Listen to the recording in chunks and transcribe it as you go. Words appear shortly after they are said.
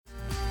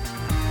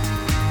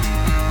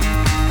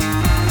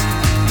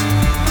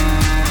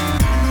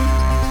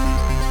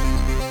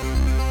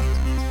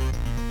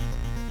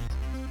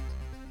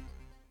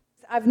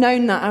I've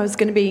known that I was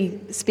going to be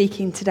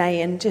speaking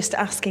today and just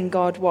asking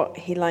God what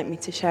he'd like me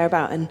to share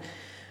about, and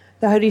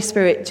the Holy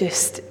Spirit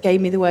just gave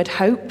me the word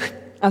hope.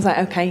 I was like,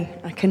 okay,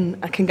 I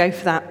can go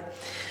for that.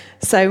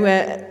 So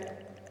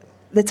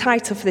the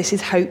title for this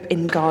is Hope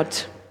in God.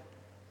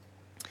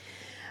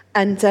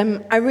 And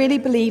I really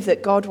believe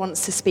that God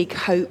wants to speak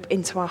hope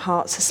into our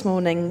hearts this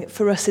morning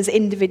for us as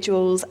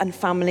individuals and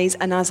families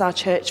and as our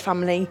church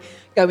family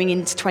going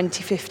into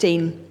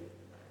 2015.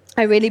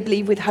 I really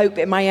believe with hope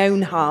in my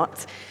own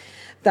heart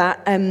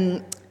that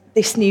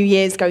this new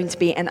year is going to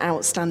be an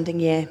outstanding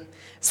year,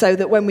 so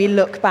that when we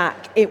look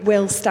back, it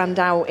will stand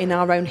out in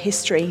our own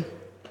history.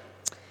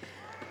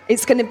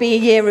 It's going to be a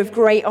year of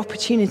great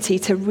opportunity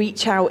to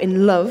reach out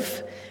in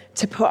love,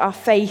 to put our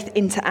faith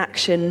into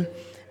action,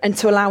 and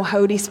to allow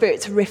Holy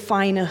Spirit to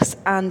refine us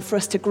and for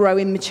us to grow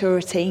in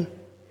maturity.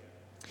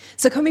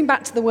 So coming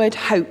back to the word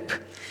hope,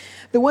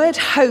 the word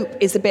hope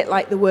is a bit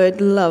like the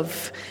word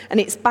love, and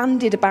it's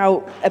bandied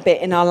about a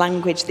bit in our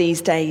language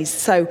these days.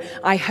 So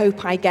I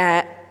hope I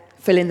get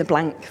fill in the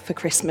blank for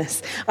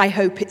Christmas. I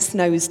hope it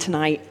snows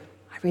tonight.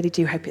 I really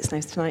do hope it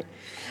snows tonight.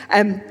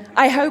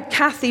 I hope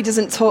Kathy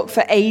doesn't talk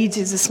for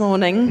ages this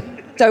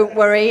morning. Don't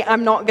worry,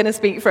 I'm not going to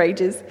speak for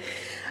ages.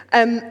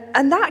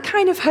 And that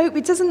kind of hope,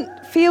 it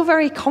doesn't feel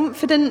very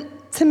confident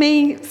to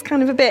me. It's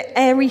kind of a bit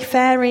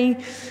airy-fairy,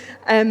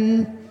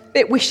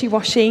 bit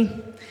wishy-washy.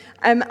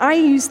 I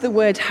use the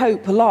word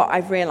hope a lot,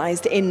 I've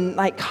realised, in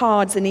like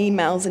cards and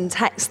emails and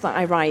texts that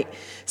I write.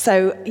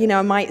 So,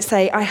 I might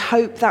say, I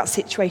hope that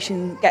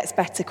situation gets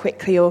better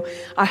quickly, or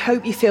I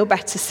hope you feel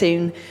better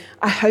soon.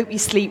 I hope you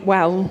sleep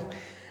well.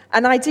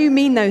 And I do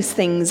mean those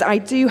things. I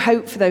do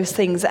hope for those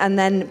things and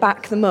then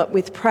back them up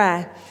with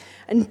prayer.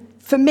 And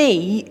for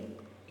me,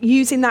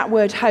 using that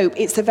word hope,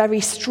 it's a very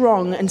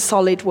strong and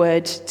solid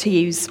word to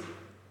use.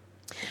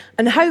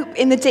 And hope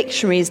in the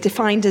dictionary is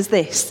defined as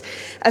this: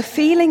 a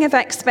feeling of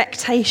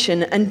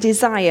expectation and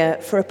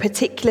desire for a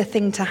particular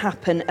thing to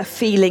happen, a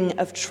feeling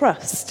of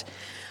trust.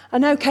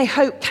 And okay,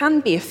 hope can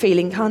be a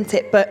feeling, can't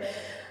it? But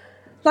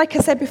like I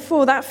said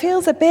before, that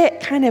feels a bit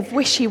kind of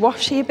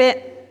wishy-washy, a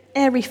bit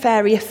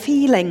airy-fairy, a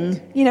feeling.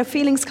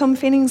 Feelings come,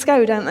 feelings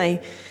go, don't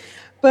they?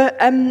 But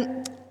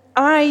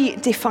I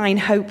define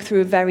hope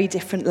through a very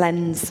different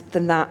lens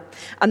than that.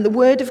 And the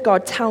Word of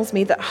God tells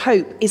me that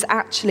hope is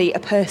actually a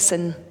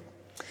person.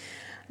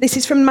 This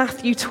is from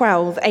Matthew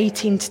 12,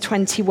 18 to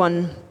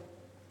 21.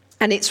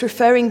 And it's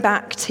referring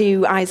back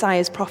to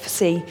Isaiah's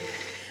prophecy.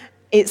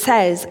 It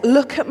says,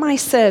 "Look at my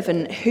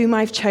servant whom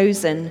I've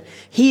chosen.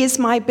 He is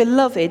my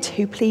beloved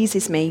who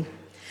pleases me.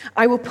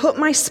 I will put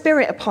my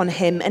spirit upon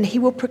him, and he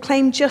will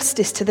proclaim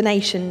justice to the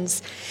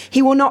nations.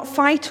 He will not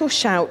fight or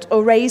shout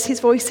or raise his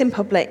voice in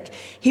public.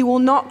 He will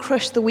not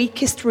crush the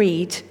weakest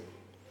reed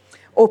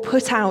or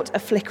put out a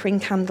flickering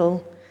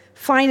candle.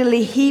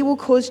 Finally, he will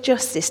cause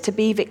justice to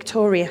be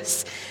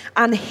victorious,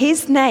 and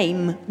his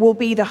name will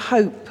be the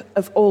hope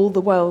of all the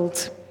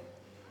world."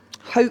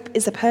 Hope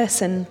is a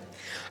person.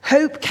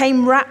 Hope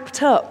came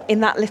wrapped up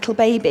in that little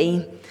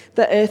baby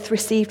that earth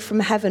received from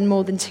heaven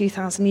more than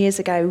 2,000 years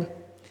ago.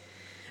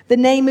 The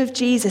name of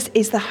Jesus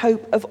is the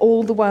hope of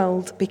all the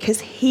world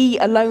because he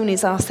alone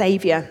is our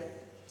Saviour.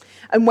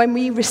 And when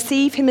we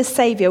receive him as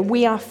Saviour,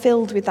 we are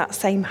filled with that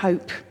same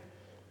hope.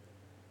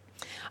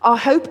 Our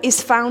hope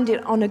is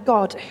founded on a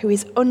God who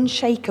is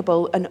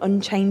unshakable and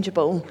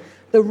unchangeable,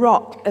 the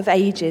rock of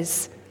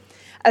ages.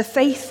 A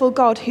faithful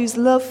God whose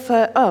love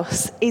for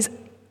us is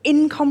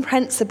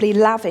incomprehensibly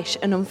lavish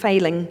and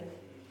unfailing.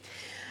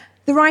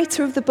 The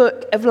writer of the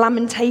book of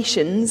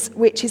Lamentations,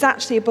 which is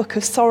actually a book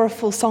of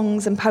sorrowful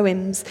songs and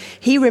poems,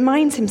 he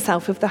reminds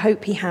himself of the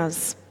hope he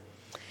has.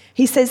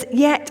 He says,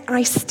 "Yet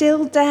I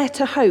still dare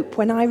to hope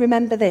when I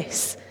remember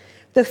this.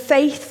 The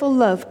faithful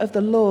love of the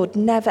Lord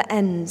never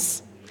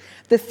ends.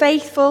 The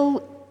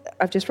faithful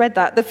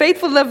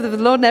love of the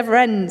Lord never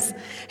ends.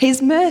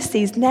 His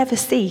mercies never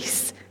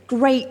cease.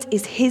 Great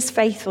is his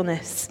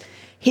faithfulness.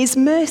 His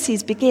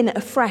mercies begin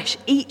afresh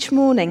each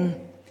morning.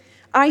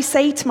 I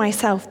say to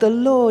myself, the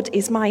Lord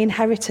is my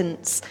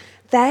inheritance.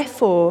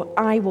 Therefore,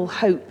 I will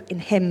hope in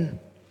him."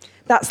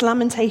 That's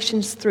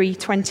Lamentations 3,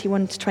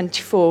 21 to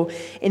 24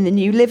 in the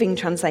New Living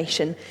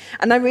Translation.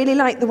 And I really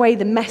like the way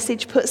the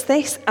Message puts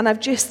this, and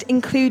I've just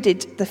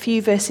included the few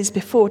verses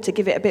before to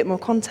give it a bit more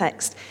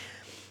context.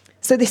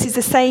 So this is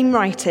the same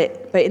writer,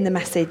 but in the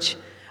Message.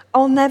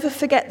 "I'll never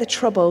forget the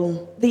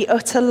trouble, the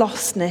utter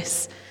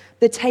lostness,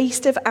 the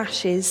taste of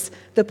ashes,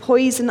 the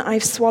poison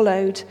I've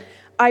swallowed.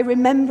 I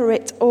remember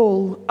it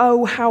all.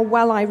 Oh, how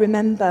well I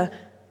remember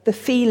the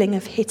feeling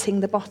of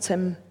hitting the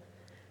bottom.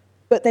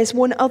 But there's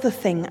one other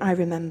thing I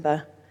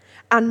remember.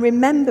 And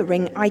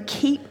remembering, I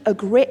keep a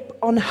grip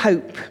on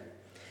hope.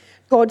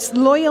 God's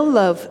loyal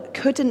love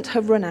couldn't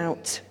have run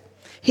out.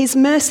 His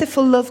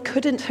merciful love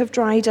couldn't have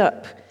dried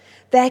up.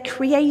 They're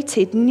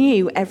created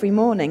new every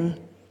morning.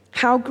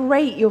 How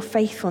great your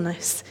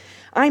faithfulness.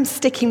 I'm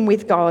sticking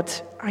with God.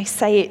 I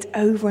say it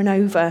over and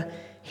over.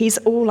 He's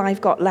all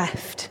I've got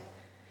left."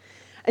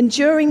 And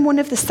during one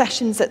of the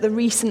sessions at the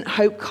recent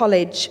Hope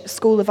College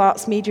School of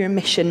Arts, Media and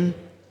Mission,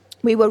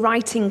 We were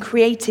writing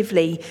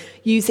creatively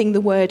using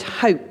the word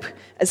hope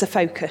as a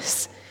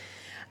focus.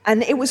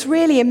 And it was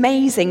really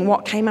amazing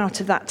what came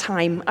out of that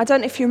time. I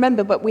don't know if you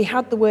remember, but we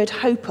had the word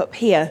hope up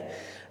here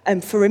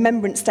for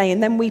Remembrance Day,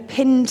 and then we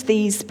pinned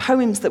these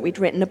poems that we'd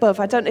written above.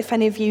 I don't know if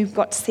any of you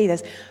got to see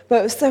this,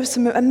 but there was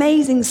some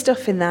amazing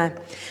stuff in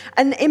there.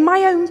 And in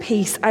my own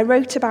piece, I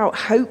wrote about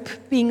hope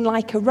being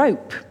like a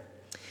rope,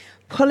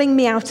 pulling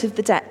me out of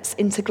the depths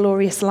into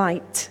glorious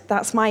light.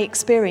 That's my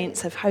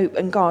experience of hope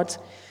and God.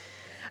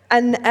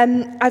 And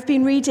I've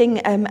been reading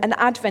an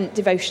Advent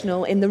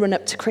devotional in the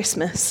run-up to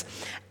Christmas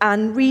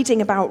and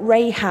reading about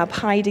Rahab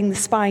hiding the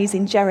spies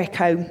in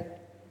Jericho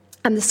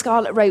and the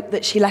scarlet rope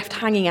that she left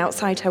hanging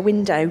outside her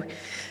window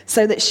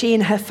so that she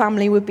and her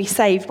family would be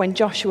saved when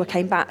Joshua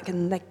came back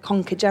and they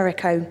conquered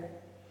Jericho.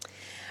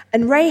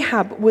 And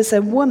Rahab was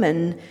a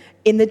woman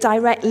in the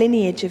direct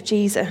lineage of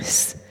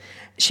Jesus.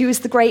 She was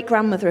the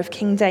great-grandmother of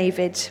King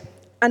David.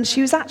 And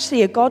she was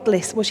actually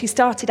she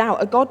started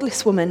out a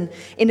godless woman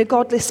in a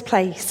godless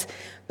place,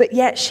 but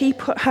yet she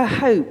put her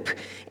hope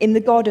in the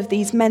God of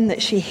these men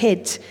that she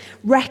hid,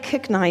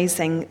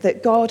 recognizing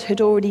that God had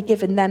already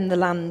given them the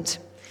land.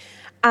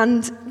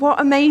 And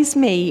what amazed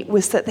me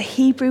was that the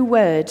Hebrew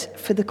word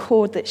for the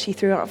cord that she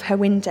threw out of her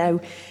window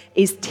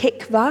is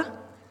tikvah,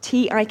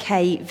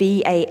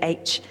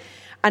 Tikvah,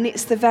 and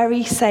it's the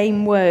very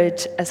same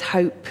word as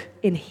hope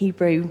in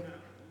Hebrew.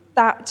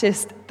 That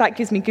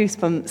gives me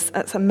goosebumps.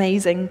 That's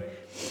amazing.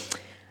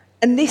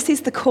 And this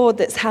is the cord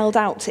that's held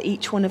out to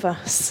each one of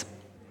us,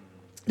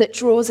 that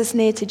draws us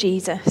near to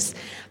Jesus,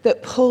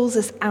 that pulls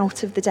us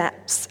out of the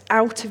depths,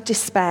 out of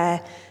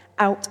despair,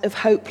 out of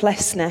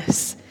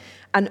hopelessness,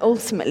 and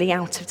ultimately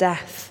out of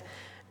death.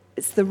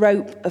 It's the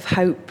rope of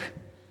hope.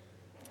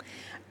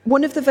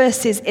 One of the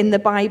verses in the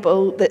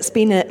Bible that's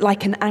been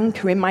like an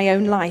anchor in my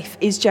own life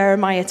is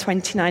Jeremiah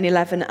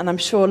 29:11, and I'm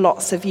sure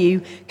lots of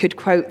you could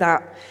quote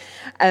that.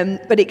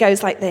 But it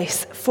goes like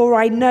this: "For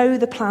I know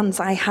the plans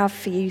I have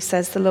for you,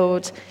 says the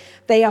Lord.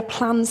 They are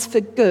plans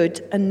for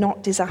good and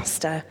not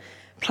disaster,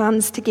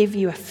 plans to give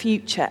you a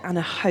future and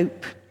a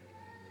hope."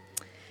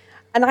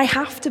 And I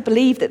have to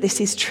believe that this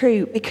is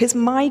true because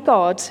my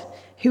God,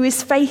 who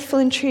is faithful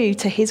and true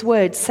to his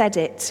word, said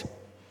it.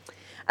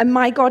 And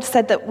my God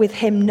said that with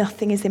him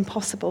nothing is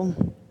impossible.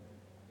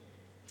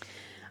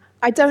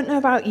 I don't know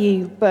about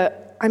you,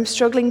 but I'm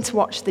struggling to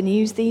watch the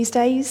news these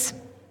days.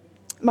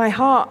 My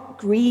heart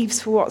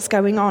grieves for what's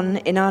going on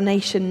in our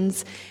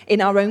nations,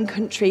 in our own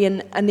country,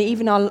 and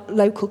even our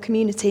local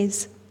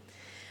communities.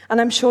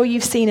 And I'm sure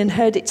you've seen and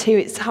heard it too.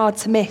 It's hard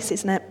to miss,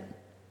 isn't it?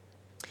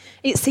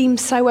 It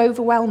seems so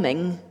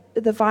overwhelming,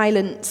 the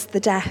violence, the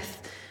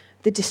death,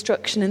 the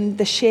destruction, and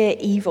the sheer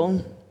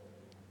evil.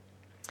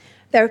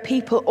 There are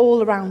people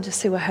all around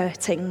us who are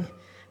hurting,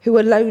 who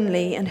are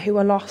lonely, and who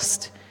are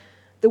lost.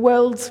 The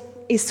world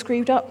is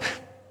screwed up,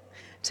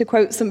 to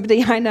quote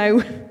somebody I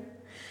know.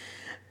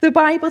 The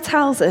Bible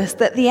tells us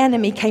that the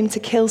enemy came to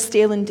kill,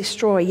 steal, and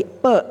destroy,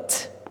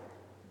 but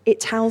it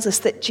tells us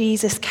that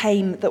Jesus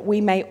came that we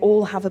may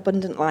all have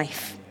abundant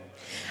life.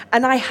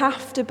 And I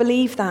have to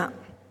believe that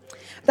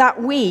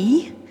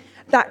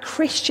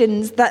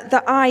Christians,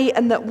 that I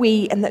and that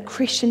we and that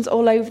Christians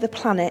all over the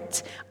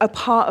planet are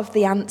part of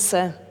the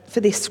answer for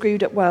this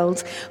screwed up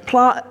world,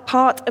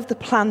 part of the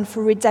plan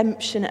for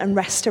redemption and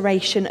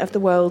restoration of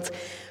the world.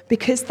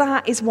 Because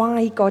that is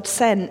why God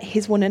sent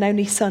his one and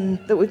only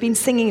Son that we've been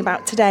singing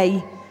about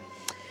today.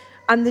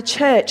 And the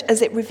church,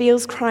 as it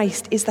reveals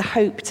Christ, is the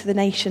hope to the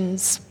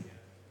nations.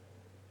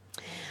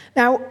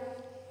 Now,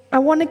 I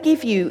want to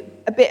give you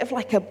a bit of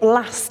like a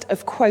blast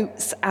of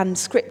quotes and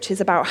scriptures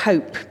about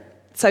hope.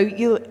 So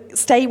you'll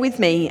stay with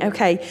me,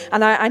 okay?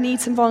 And I need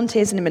some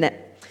volunteers in a minute.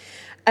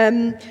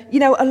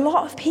 A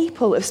lot of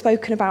people have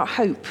spoken about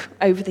hope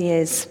over the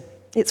years.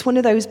 It's one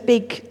of those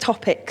big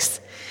topics.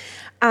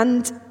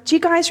 And do you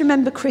guys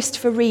remember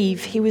Christopher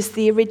Reeve? He was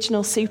the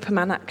original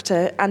Superman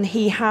actor, and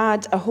he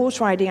had a horse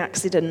riding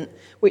accident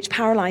which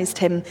paralysed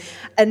him.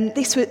 And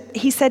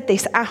he said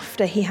this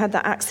after he had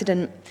that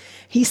accident.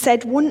 He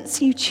said,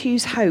 "Once you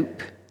choose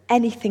hope,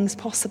 anything's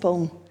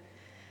possible."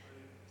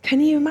 Can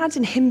you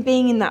imagine him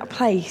being in that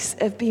place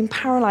of being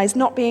paralysed,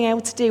 not being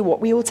able to do what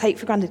we all take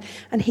for granted?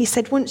 And he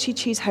said, once you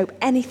choose hope,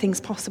 anything's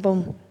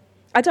possible.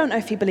 I don't know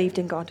if he believed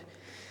in God.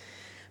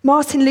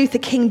 Martin Luther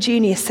King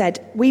Jr. said,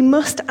 "We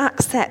must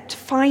accept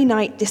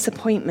finite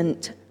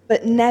disappointment,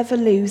 but never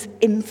lose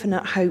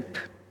infinite hope."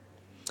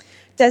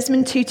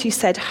 Desmond Tutu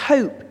said,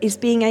 "Hope is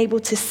being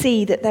able to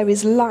see that there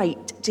is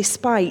light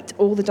despite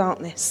all the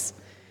darkness."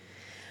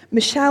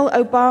 Michelle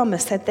Obama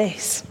said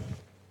this: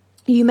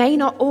 "You may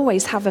not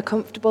always have a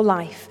comfortable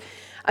life,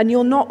 and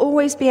you'll not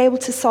always be able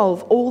to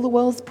solve all the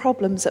world's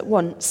problems at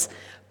once,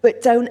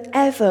 but don't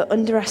ever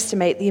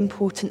underestimate the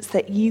importance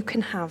that you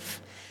can have.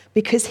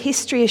 Because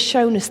history has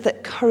shown us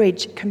that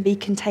courage can be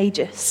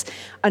contagious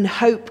and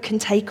hope can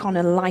take on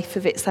a life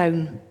of its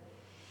own.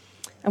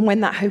 And when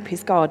that hope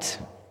is God,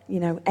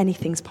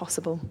 anything's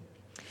possible."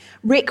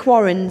 Rick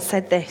Warren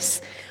said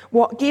this: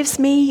 "What gives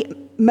me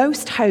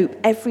most hope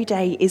every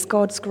day is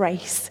God's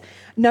grace.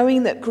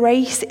 knowing that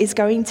grace is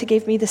going to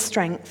give me the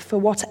strength for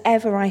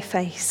whatever I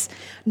face,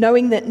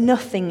 knowing that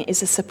nothing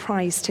is a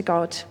surprise to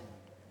God.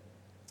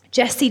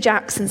 Jesse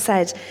Jackson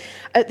said,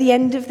 at the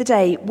end of the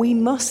day, we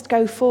must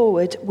go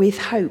forward with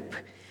hope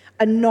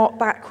and not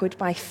backward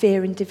by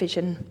fear and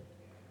division.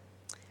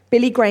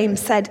 Billy Graham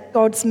said,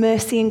 God's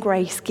mercy and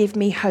grace give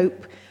me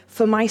hope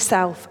for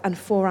myself and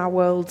for our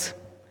world.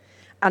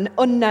 And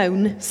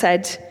Unknown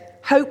said,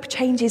 hope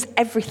changes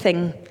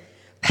everything.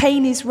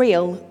 Pain is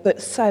real,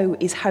 but so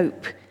is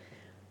hope.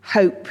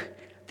 Hope,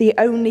 the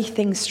only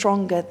thing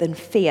stronger than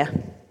fear.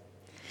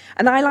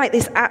 And I like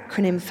this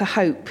acronym for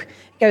hope.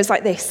 It goes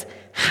like this: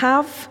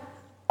 have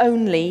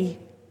only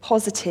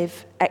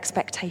positive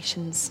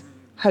expectations.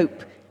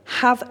 Hope.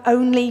 Have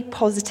only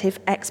positive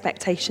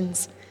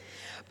expectations.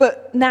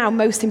 But now,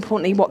 most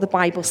importantly, what the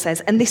Bible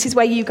says. And this is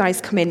where you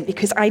guys come in,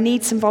 because I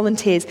need some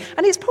volunteers.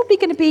 And it's probably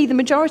going to be the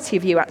majority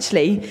of you,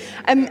 actually.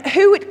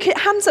 Who would,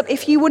 hands up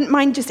if you wouldn't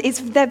mind,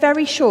 they're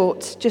very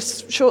short,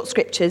 just short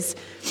scriptures.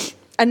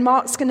 And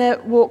Mark's going to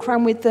walk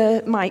around with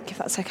the mic, if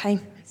that's okay.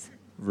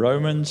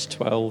 Romans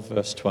 12,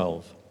 verse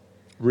 12.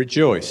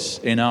 Rejoice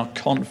in our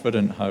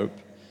confident hope.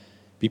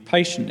 Be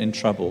patient in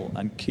trouble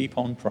and keep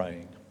on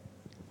praying.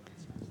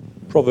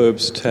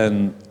 Proverbs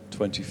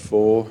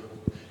 10:24.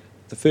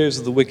 The fears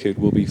of the wicked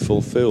will be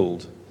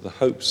fulfilled. The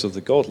hopes of the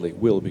godly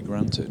will be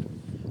granted.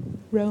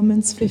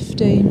 Romans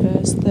 15,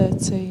 verse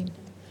 13.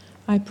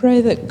 I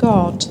pray that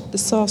God, the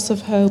source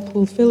of hope,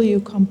 will fill you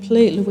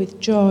completely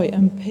with joy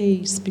and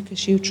peace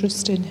because you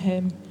trust in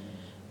him.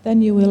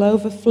 Then you will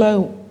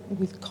overflow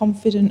with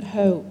confident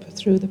hope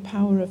through the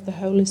power of the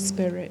Holy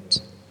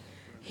Spirit.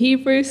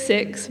 Hebrews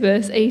 6,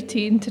 verse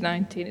 18 to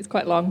 19. It's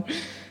quite long.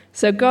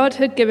 So God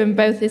had given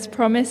both his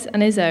promise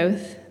and his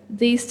oath.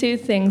 These two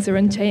things are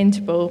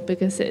unchangeable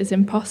because it is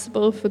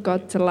impossible for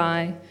God to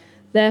lie.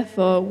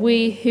 Therefore,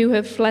 we who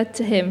have fled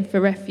to him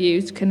for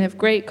refuge can have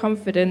great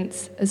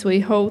confidence as we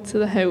hold to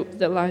the hope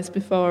that lies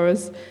before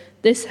us.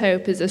 This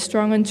hope is a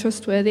strong and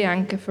trustworthy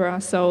anchor for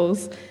our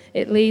souls.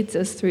 It leads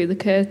us through the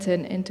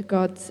curtain into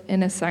God's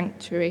inner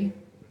sanctuary.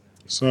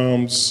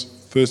 Psalms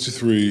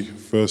 33,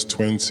 verse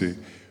 20.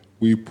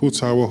 We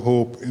put our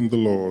hope in the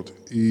Lord.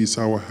 He is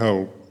our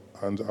help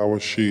and our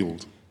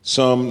shield.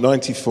 Psalm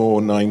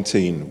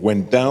 94:19.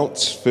 When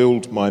doubts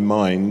filled my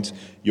mind,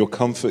 your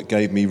comfort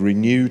gave me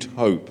renewed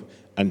hope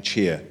and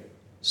cheer.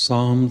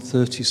 Psalm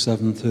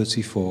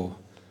 37:34.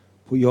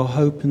 Put your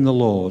hope in the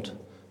Lord.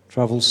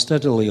 Travel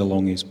steadily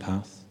along his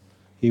path.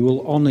 He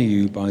will honor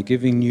you by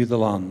giving you the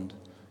land.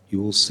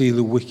 You will see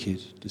the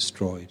wicked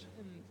destroyed.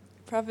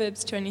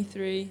 Proverbs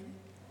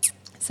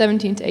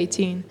 23:17 to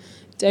 18.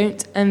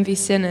 Don't envy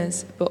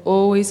sinners, but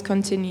always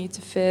continue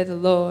to fear the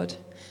Lord.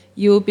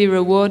 You will be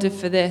rewarded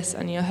for this,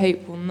 and your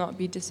hope will not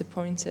be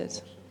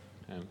disappointed.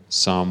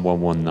 Psalm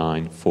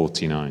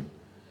 119:49.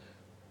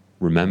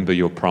 Remember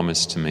your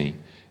promise to me.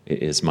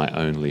 It is my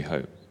only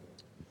hope.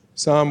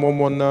 Psalm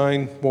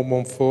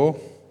 119:114.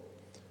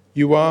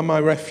 You are my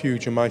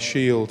refuge and my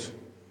shield.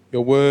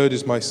 Your word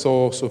is my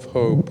source of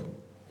hope.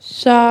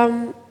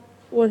 Psalm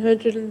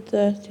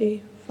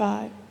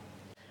 135.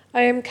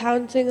 I am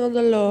counting on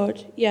the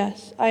Lord.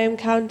 Yes, I am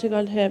counting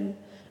on him.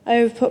 I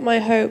have put my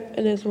hope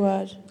in his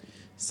word.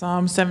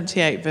 Psalm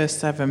 78, verse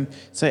 7.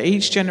 So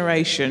each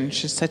generation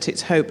should set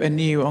its hope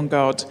anew on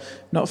God,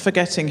 not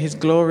forgetting his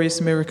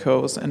glorious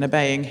miracles and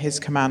obeying his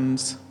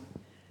commands.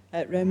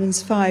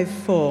 Romans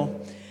 5:4.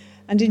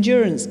 And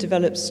endurance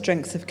develops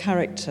strength of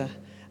character,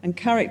 and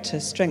character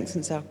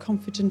strengthens our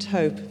confident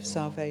hope of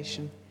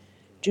salvation.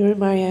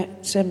 Jeremiah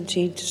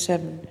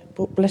 17:7.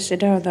 But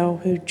blessed are thou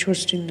who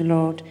trust in the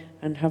Lord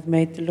and have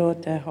made the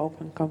Lord their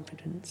hope and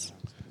confidence.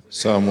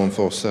 Psalm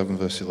 147,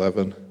 verse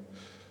 11.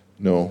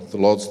 No, the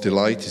Lord's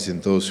delight is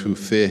in those who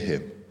fear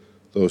him,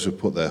 those who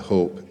put their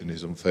hope in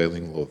his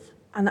unfailing love.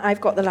 And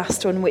I've got the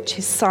last one, which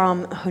is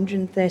Psalm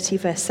 130,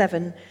 verse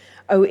 7.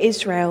 O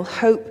Israel,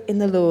 hope in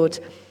the Lord,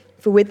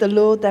 for with the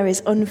Lord there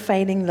is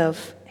unfailing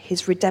love.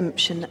 His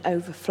redemption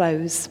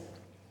overflows.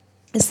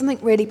 There's something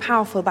really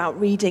powerful about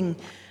reading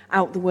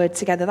out the word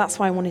together. That's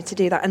why I wanted to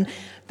do that. And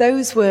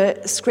those were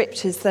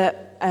scriptures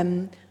that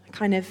I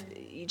kind of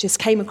just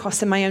came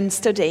across in my own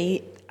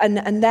study.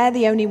 And they're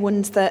the only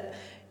ones that,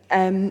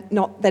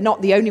 they're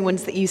not the only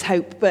ones that use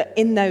hope, but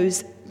in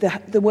those,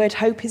 the word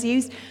hope is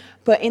used.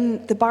 But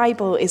in the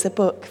Bible is a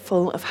book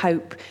full of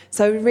hope.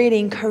 So I really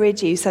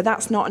encourage you. So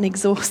that's not an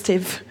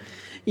exhaustive,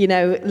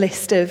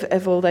 list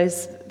of all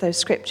those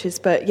scriptures.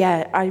 But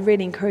yeah, I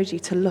really encourage you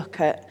to look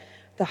at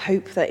the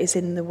hope that is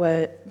in the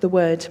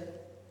word.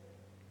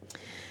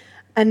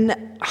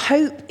 And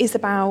hope is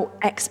about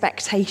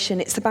expectation.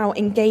 It's about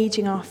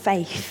engaging our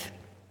faith.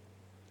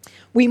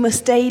 We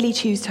must daily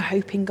choose to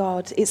hope in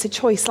God. It's a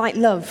choice, like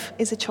love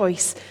is a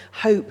choice.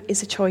 Hope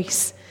is a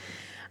choice.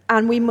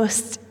 And we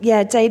must,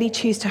 daily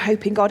choose to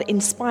hope in God in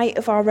spite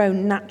of our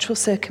own natural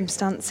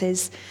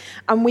circumstances.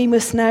 And we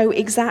must know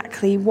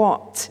exactly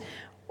what,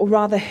 or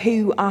rather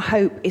who, our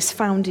hope is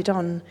founded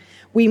on.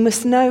 We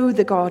must know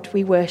the God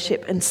we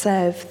worship and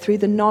serve through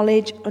the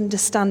knowledge,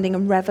 understanding,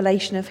 and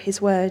revelation of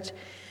his word.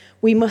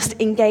 We must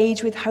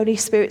engage with Holy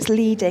Spirit's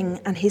leading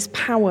and his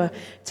power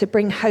to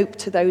bring hope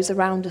to those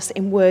around us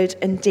in word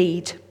and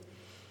deed.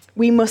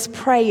 We must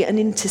pray and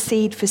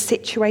intercede for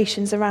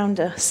situations around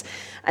us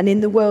and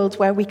in the world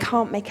where we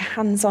can't make a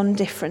hands-on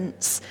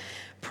difference.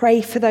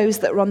 Pray for those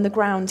that are on the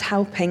ground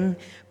helping.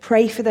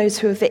 Pray for those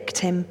who are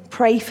victim.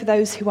 Pray for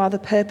those who are the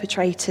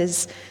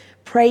perpetrators.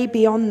 Pray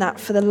beyond that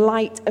for the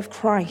light of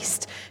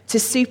Christ to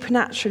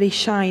supernaturally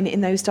shine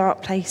in those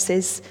dark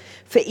places,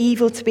 for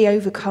evil to be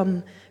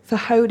overcome, for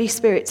Holy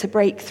Spirit to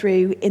break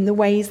through in the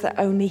ways that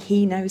only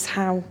he knows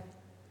how.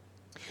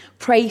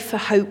 Pray for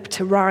hope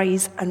to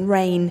rise and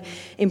reign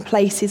in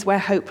places where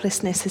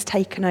hopelessness has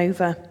taken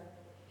over.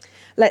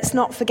 Let's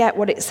not forget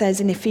what it says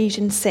in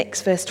Ephesians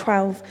 6, verse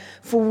 12,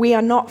 for we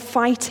are not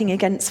fighting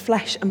against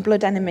flesh and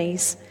blood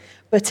enemies,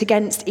 but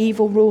against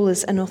evil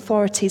rulers and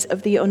authorities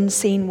of the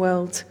unseen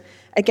world,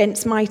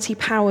 against mighty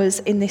powers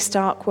in this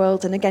dark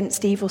world, and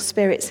against evil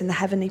spirits in the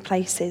heavenly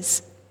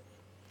places.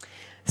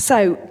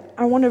 So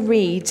I want to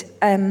read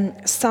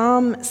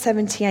Psalm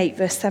 78,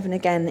 verse 7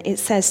 again. It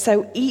says,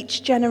 so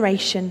each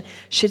generation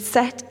should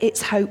set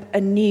its hope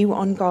anew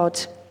on God,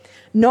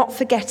 not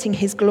forgetting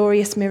his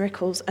glorious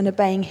miracles and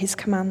obeying his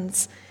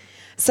commands.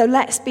 So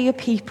let's be a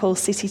people,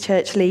 City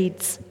Church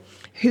Leeds,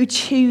 who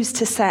choose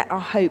to set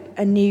our hope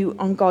anew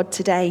on God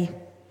today.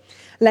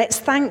 Let's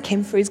thank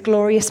him for his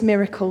glorious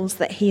miracles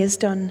that he has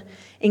done,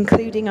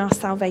 including our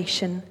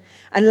salvation.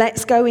 And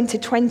let's go into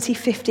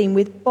 2015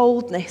 with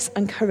boldness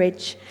and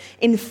courage,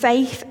 in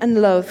faith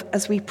and love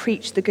as we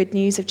preach the good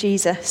news of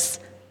Jesus.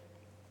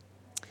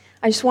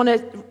 I just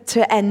want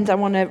to end, I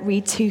want to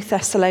read 2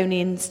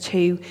 Thessalonians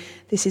 2.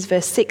 This is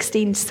verse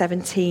 16 to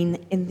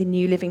 17 in the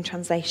New Living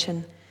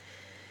Translation.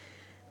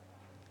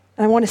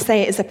 And I want to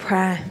say it as a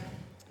prayer.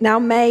 Now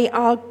may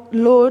our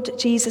Lord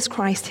Jesus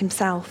Christ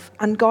himself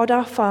and God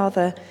our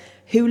Father,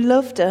 who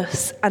loved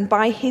us and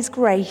by his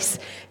grace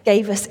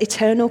gave us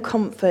eternal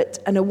comfort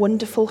and a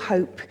wonderful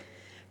hope,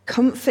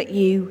 comfort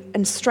you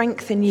and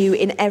strengthen you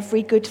in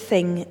every good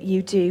thing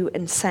you do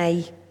and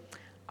say.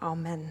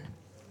 Amen.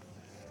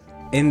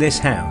 In this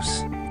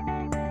house,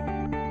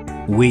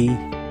 we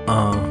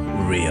are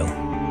real.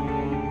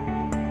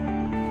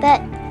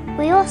 But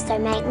we also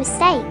make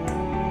mistakes.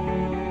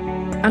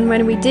 And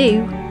when we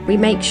do, we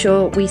make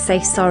sure we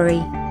say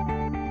sorry.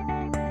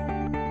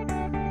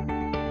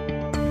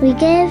 We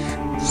give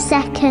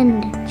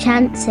second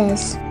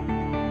chances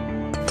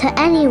to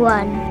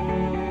anyone.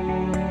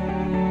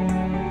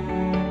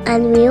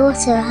 And we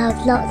also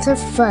have lots of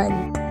fun.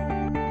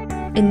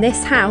 In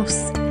this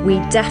house, we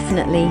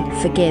definitely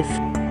forgive.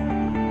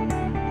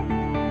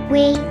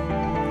 We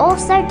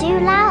also do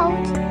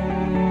loud.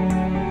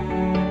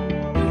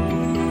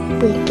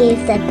 We give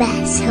the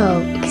best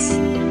hugs.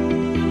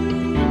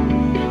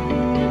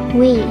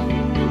 We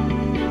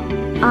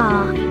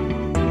are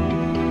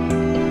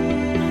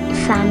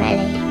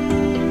family.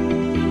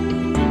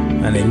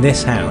 And in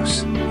this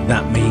house,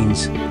 that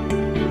means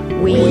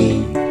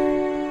we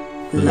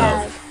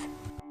love.